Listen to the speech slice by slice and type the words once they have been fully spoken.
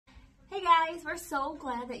guys, we're so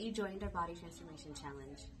glad that you joined our Body Transformation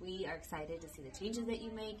Challenge. We are excited to see the changes that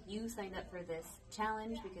you make. You signed up for this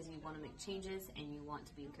challenge because you want to make changes and you want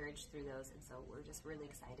to be encouraged through those, and so we're just really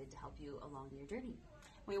excited to help you along your journey.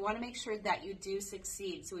 We want to make sure that you do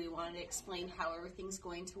succeed, so we wanted to explain how everything's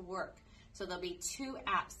going to work. So there'll be 2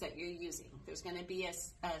 apps that you're using. There's going to be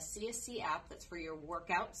a CSC app that's for your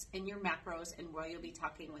workouts and your macros and where you'll be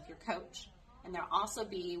talking with your coach. And there'll also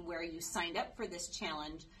be where you signed up for this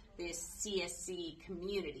challenge, this CSC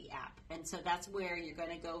community app. And so that's where you're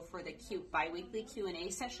going to go for the bi-weekly Q&A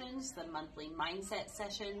sessions, the monthly mindset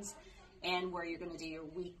sessions, and where you're going to do your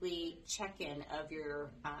weekly check-in of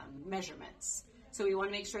your measurements. So we want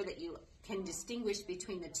to make sure that you can distinguish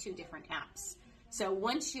between the 2 different apps. So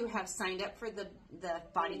once you have signed up for the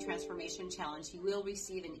Body Transformation Challenge, you will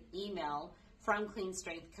receive an email from Clean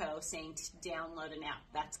Strength Co. saying to download an app.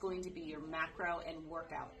 That's going to be your macro and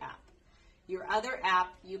workout app. Your other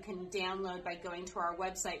app you can download by going to our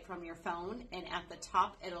website from your phone, and at the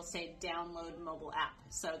top it'll say download mobile app.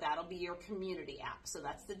 So that'll be your community app. So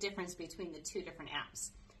that's the difference between the 2 different apps.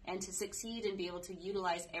 And to succeed and be able to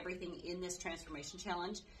utilize everything in this transformation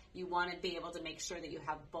challenge, you want to be able to make sure that you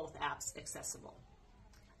have both apps accessible.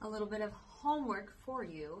 A little bit of homework for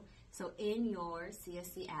you. So in your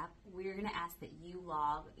CSC app, we're going to ask that you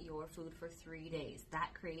log your food for 3 days. That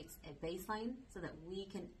creates a baseline so that we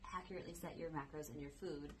can accurately set your macros and your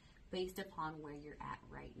food based upon where you're at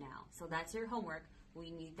right now. So that's your homework. We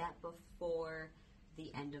need that before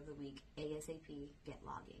the end of the week. ASAP, get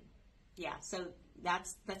logging. Yeah, so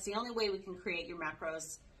that's the only way we can create your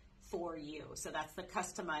macros for you. So that's the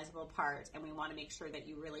customizable part, and we want to make sure that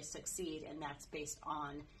you really succeed, and that's based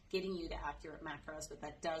on getting you to accurate macros, but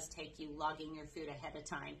that does take you logging your food ahead of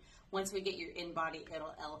time. Once we get your InBody,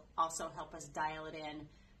 it'll also help us dial it in,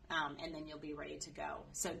 and then you'll be ready to go.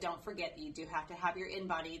 So don't forget, you do have to have your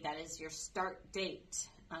InBody. That is your start date,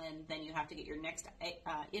 and then you have to get your next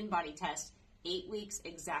InBody test 8 weeks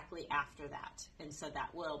exactly after that, and so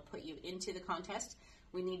that will put you into the contest.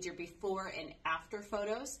 We need your before and after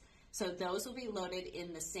photos. So those will be loaded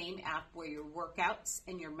in the same app where your workouts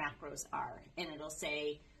and your macros are. And it'll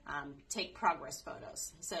say, take progress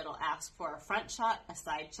photos. So it'll ask for a front shot, a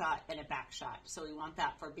side shot, and a back shot. So we want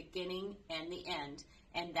that for beginning and the end.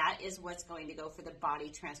 And that is what's going to go for the Body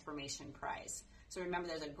Transformation Prize. So remember,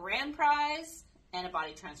 there's a grand prize and a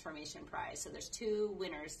Body Transformation Prize. So there's 2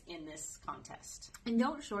 winners in this contest. And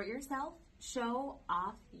don't short yourself. Show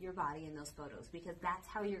off your body in those photos, because that's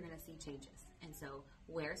how you're going to see changes. And so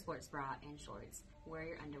wear a sports bra and shorts, wear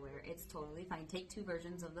your underwear. It's totally fine. Take 2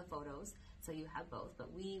 versions of the photos so you have both,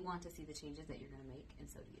 but we want to see the changes that you're going to make, and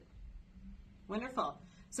so do you. Wonderful.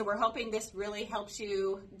 So we're hoping this really helps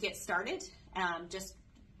you get started. Just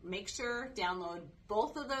make sure, download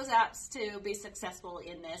both of those apps to be successful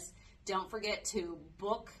in this. Don't forget to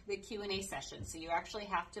book the Q&A session. So you actually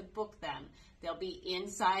have to book them. They'll be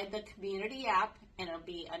inside the community app, and it'll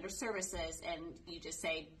be under services, and you just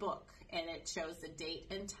say book, and it shows the date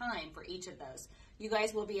and time for each of those. You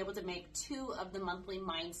guys will be able to make 2 of the monthly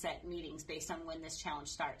mindset meetings based on when this challenge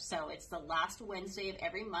starts. So it's the last Wednesday of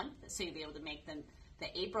every month, so you'll be able to make them the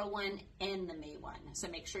April one and the May one. So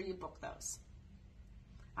make sure you book those.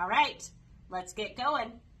 All right, let's get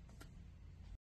going.